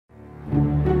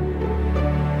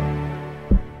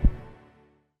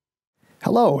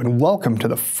Hello and welcome to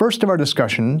the first of our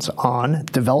discussions on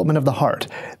development of the heart.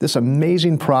 This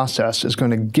amazing process is going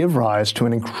to give rise to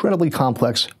an incredibly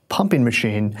complex pumping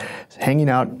machine hanging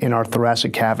out in our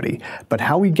thoracic cavity. But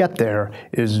how we get there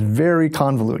is very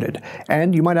convoluted.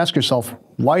 And you might ask yourself,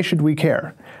 why should we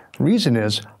care? The reason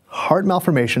is heart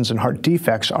malformations and heart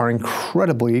defects are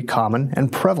incredibly common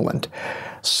and prevalent.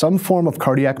 Some form of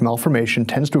cardiac malformation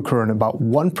tends to occur in about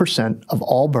 1% of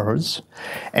all births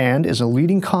and is a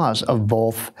leading cause of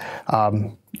both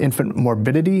infant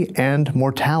morbidity and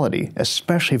mortality,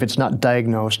 especially if it's not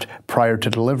diagnosed prior to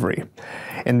delivery.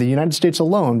 In the United States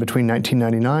alone, between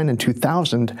 1999 and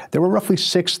 2000, there were roughly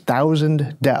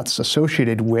 6,000 deaths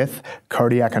associated with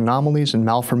cardiac anomalies and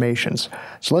malformations.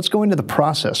 So let's go into the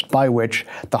process by which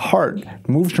the heart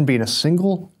moves from being a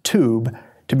single tube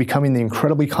to becoming the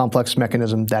incredibly complex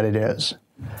mechanism that it is.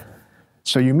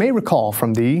 So you may recall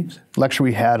from the lecture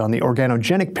we had on the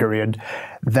organogenic period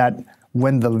that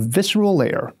when the visceral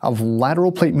layer of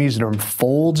lateral plate mesoderm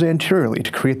folds anteriorly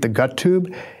to create the gut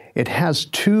tube, it has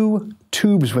two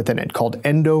tubes within it called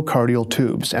endocardial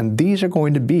tubes, and these are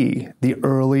going to be the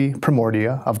early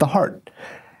primordia of the heart.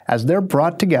 As they're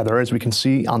brought together, as we can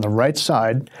see on the right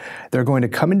side, they're going to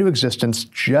come into existence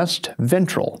just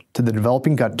ventral to the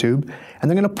developing gut tube, and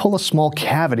they're going to pull a small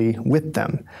cavity with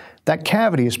them. That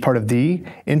cavity is part of the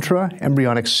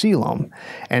intra-embryonic coelom,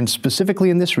 and specifically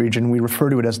in this region, we refer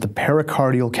to it as the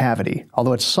pericardial cavity,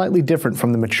 although it's slightly different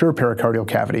from the mature pericardial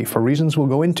cavity for reasons we'll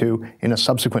go into in a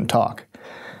subsequent talk.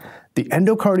 The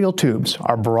endocardial tubes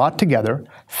are brought together,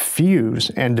 fuse,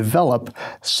 and develop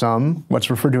some what's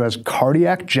referred to as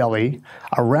cardiac jelly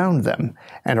around them.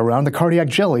 And around the cardiac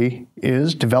jelly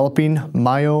is developing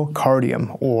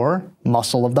myocardium, or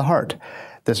muscle of the heart.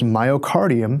 This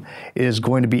myocardium is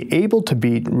going to be able to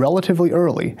beat relatively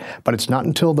early, but it's not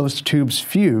until those tubes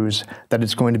fuse that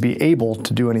it's going to be able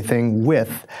to do anything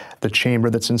with the chamber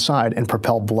that's inside and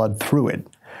propel blood through it.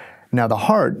 Now the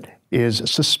heart is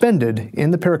suspended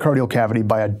in the pericardial cavity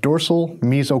by a dorsal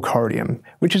mesocardium,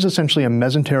 which is essentially a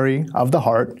mesentery of the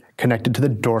heart connected to the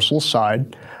dorsal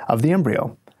side of the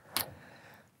embryo.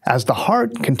 As the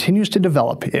heart continues to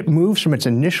develop, it moves from its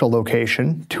initial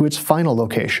location to its final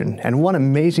location. And one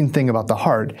amazing thing about the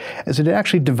heart is that it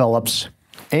actually develops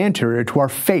anterior to our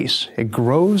face. It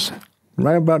grows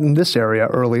right about in this area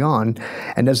early on,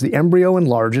 and as the embryo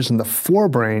enlarges and the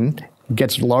forebrain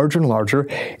gets larger and larger,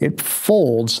 it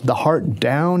folds the heart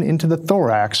down into the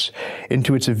thorax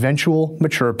into its eventual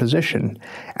mature position.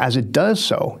 As it does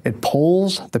so, it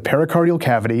pulls the pericardial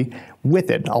cavity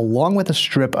with it, along with a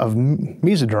strip of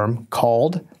mesoderm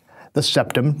called the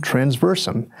septum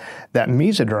transversum. That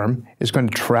mesoderm is going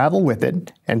to travel with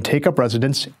it and take up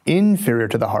residence inferior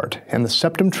to the heart, and the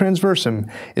septum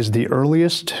transversum is the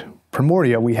earliest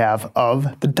primordia we have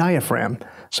of the diaphragm.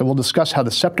 So we'll discuss how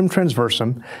the septum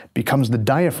transversum becomes the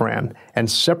diaphragm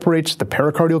and separates the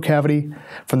pericardial cavity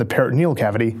from the peritoneal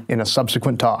cavity in a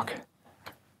subsequent talk.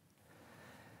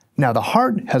 Now the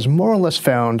heart has more or less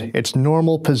found its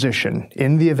normal position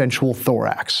in the eventual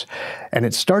thorax, and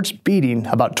it starts beating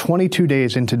about 22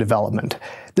 days into development.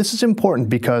 This is important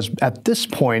because at this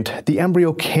point, the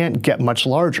embryo can't get much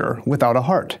larger without a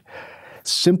heart.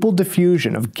 Simple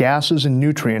diffusion of gases and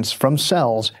nutrients from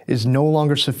cells is no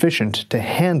longer sufficient to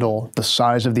handle the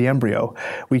size of the embryo.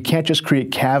 We can't just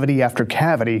create cavity after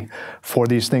cavity for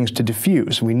these things to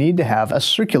diffuse. We need to have a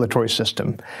circulatory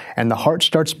system, and the heart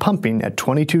starts pumping at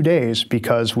 22 days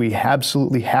because we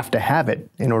absolutely have to have it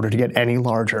in order to get any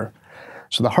larger.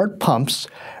 So the heart pumps,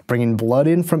 bringing blood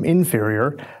in from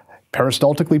inferior,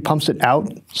 peristaltically pumps it out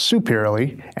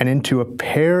superiorly and into a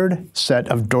paired set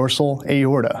of dorsal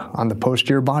aorta on the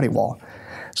posterior body wall.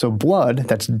 So blood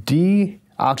that's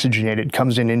deoxygenated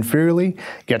comes in inferiorly,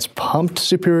 gets pumped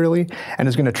superiorly, and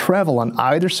is going to travel on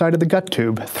either side of the gut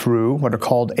tube through what are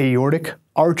called aortic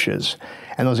arches.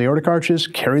 And those aortic arches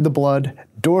carry the blood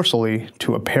dorsally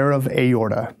to a pair of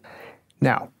aorta.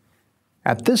 Now,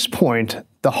 at this point,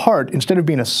 the heart, instead of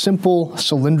being a simple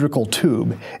cylindrical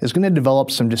tube, is going to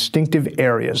develop some distinctive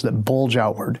areas that bulge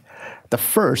outward. The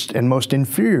first and most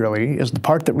inferiorly is the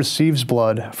part that receives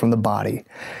blood from the body.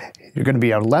 You're going to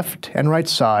be on left and right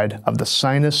side of the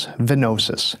sinus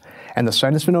venosus, and the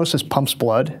sinus venosus pumps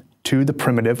blood to the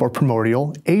primitive or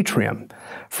primordial atrium.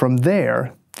 From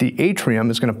there, the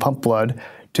atrium is going to pump blood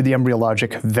to the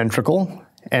embryologic ventricle,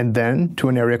 and then to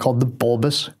an area called the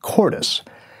bulbus cordis.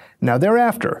 Now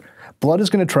thereafter, blood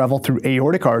is going to travel through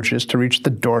aortic arches to reach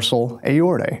the dorsal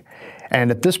aorta.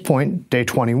 And at this point, day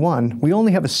 21, we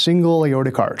only have a single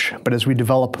aortic arch. But as we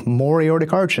develop more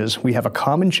aortic arches, we have a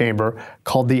common chamber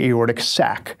called the aortic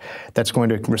sac that's going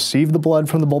to receive the blood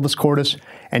from the bulbus cordis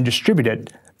and distribute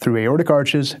it through aortic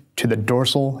arches to the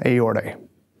dorsal aorta.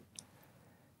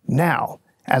 Now,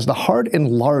 as the heart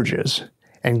enlarges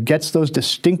and gets those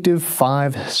distinctive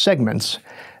 5 segments,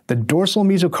 the dorsal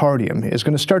mesocardium is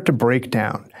going to start to break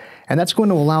down, and that's going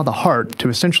to allow the heart to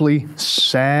essentially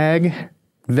sag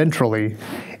ventrally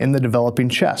in the developing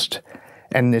chest.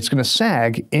 And it's going to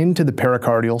sag into the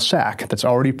pericardial sac that's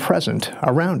already present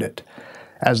around it.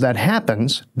 As that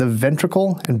happens, the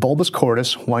ventricle and bulbus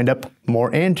cordis wind up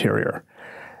more anterior.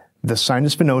 The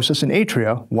sinus venosus and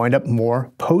atria wind up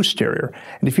more posterior.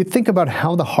 And if you think about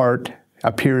how the heart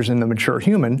appears in the mature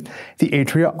human, the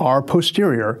atria are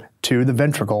posterior to the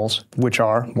ventricles, which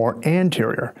are more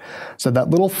anterior. So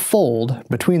that little fold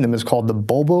between them is called the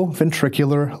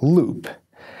bulboventricular loop.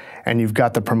 And you've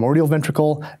got the primordial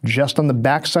ventricle just on the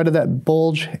back side of that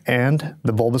bulge and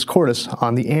the bulbus cordis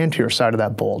on the anterior side of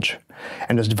that bulge.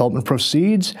 And as development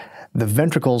proceeds, the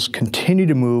ventricles continue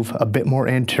to move a bit more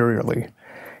anteriorly.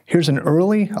 Here's an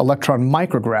early electron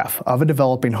micrograph of a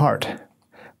developing heart.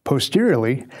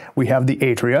 Posteriorly, we have the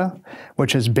atria,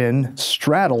 which has been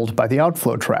straddled by the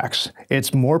outflow tracts.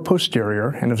 It's more posterior,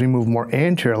 and as we move more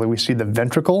anteriorly, we see the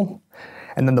ventricle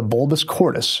and then the bulbus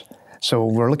cordis. So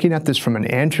we're looking at this from an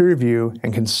anterior view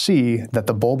and can see that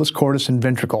the bulbus cordis and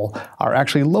ventricle are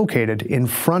actually located in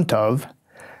front of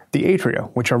the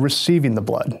atria, which are receiving the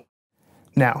blood.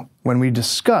 Now, when we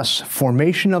discuss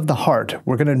formation of the heart,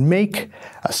 we're going to make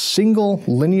a single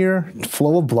linear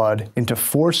flow of blood into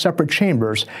 4 separate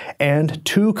chambers and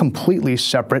 2 completely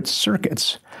separate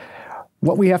circuits.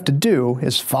 What we have to do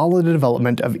is follow the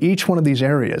development of each one of these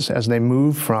areas as they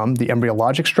move from the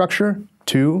embryologic structure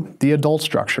to the adult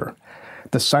structure.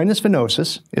 The sinus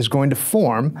venosus is going to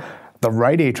form the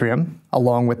right atrium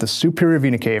along with the superior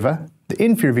vena cava, the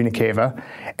inferior vena cava,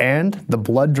 and the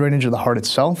blood drainage of the heart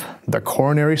itself, the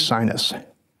coronary sinus.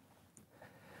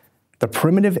 The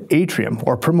primitive atrium,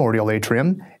 or primordial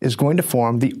atrium, is going to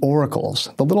form the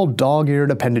auricles, the little dog-eared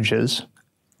appendages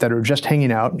that are just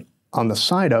hanging out on the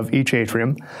side of each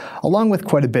atrium, along with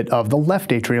quite a bit of the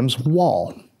left atrium's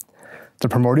wall. The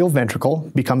primordial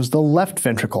ventricle becomes the left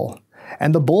ventricle,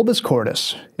 and the bulbus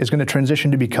cordis is going to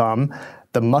transition to become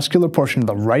the muscular portion of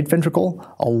the right ventricle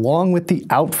along with the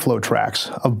outflow tracts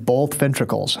of both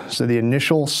ventricles. So the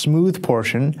initial smooth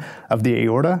portion of the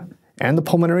aorta and the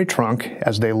pulmonary trunk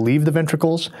as they leave the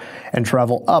ventricles and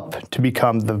travel up to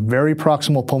become the very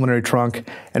proximal pulmonary trunk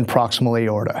and proximal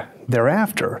aorta.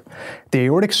 Thereafter, the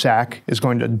aortic sac is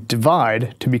going to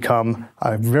divide to become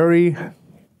a very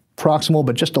proximal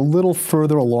but just a little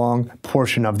further along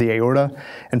portion of the aorta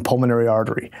and pulmonary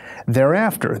artery.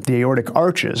 Thereafter, the aortic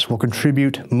arches will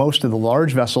contribute most of the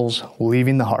large vessels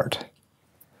leaving the heart.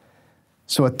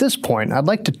 So at this point, I'd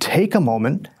like to take a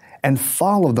moment and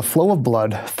follow the flow of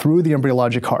blood through the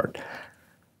embryologic heart.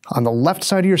 On the left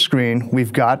side of your screen,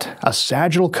 we've got a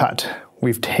sagittal cut.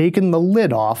 We've taken the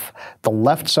lid off the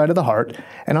left side of the heart,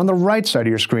 and on the right side of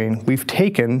your screen, we've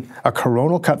taken a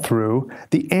coronal cut through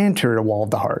the anterior wall of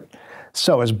the heart.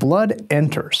 So as blood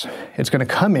enters, it's going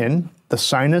to come in the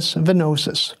sinus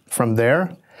venosus. From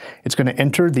there, it's going to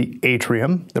enter the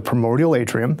atrium, the primordial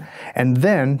atrium, and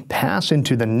then pass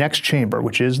into the next chamber,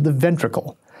 which is the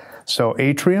ventricle. So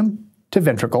atrium to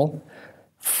ventricle.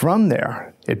 From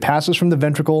there, it passes from the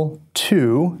ventricle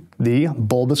to the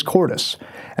bulbus cordis.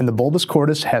 And the bulbus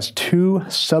cordis has 2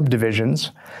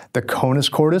 subdivisions, the conus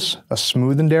cordis, a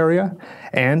smoothened area,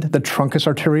 and the truncus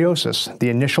arteriosus, the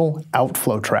initial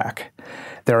outflow tract.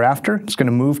 Thereafter, it's going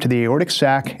to move to the aortic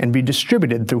sac and be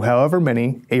distributed through however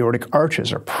many aortic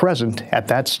arches are present at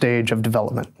that stage of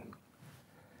development.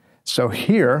 So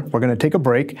here, we're going to take a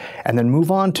break and then move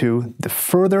on to the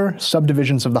further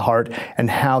subdivisions of the heart and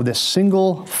how this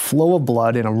single flow of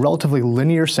blood in a relatively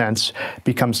linear sense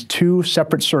becomes 2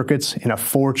 separate circuits in a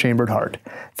 4-chambered heart.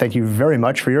 Thank you very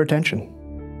much for your attention.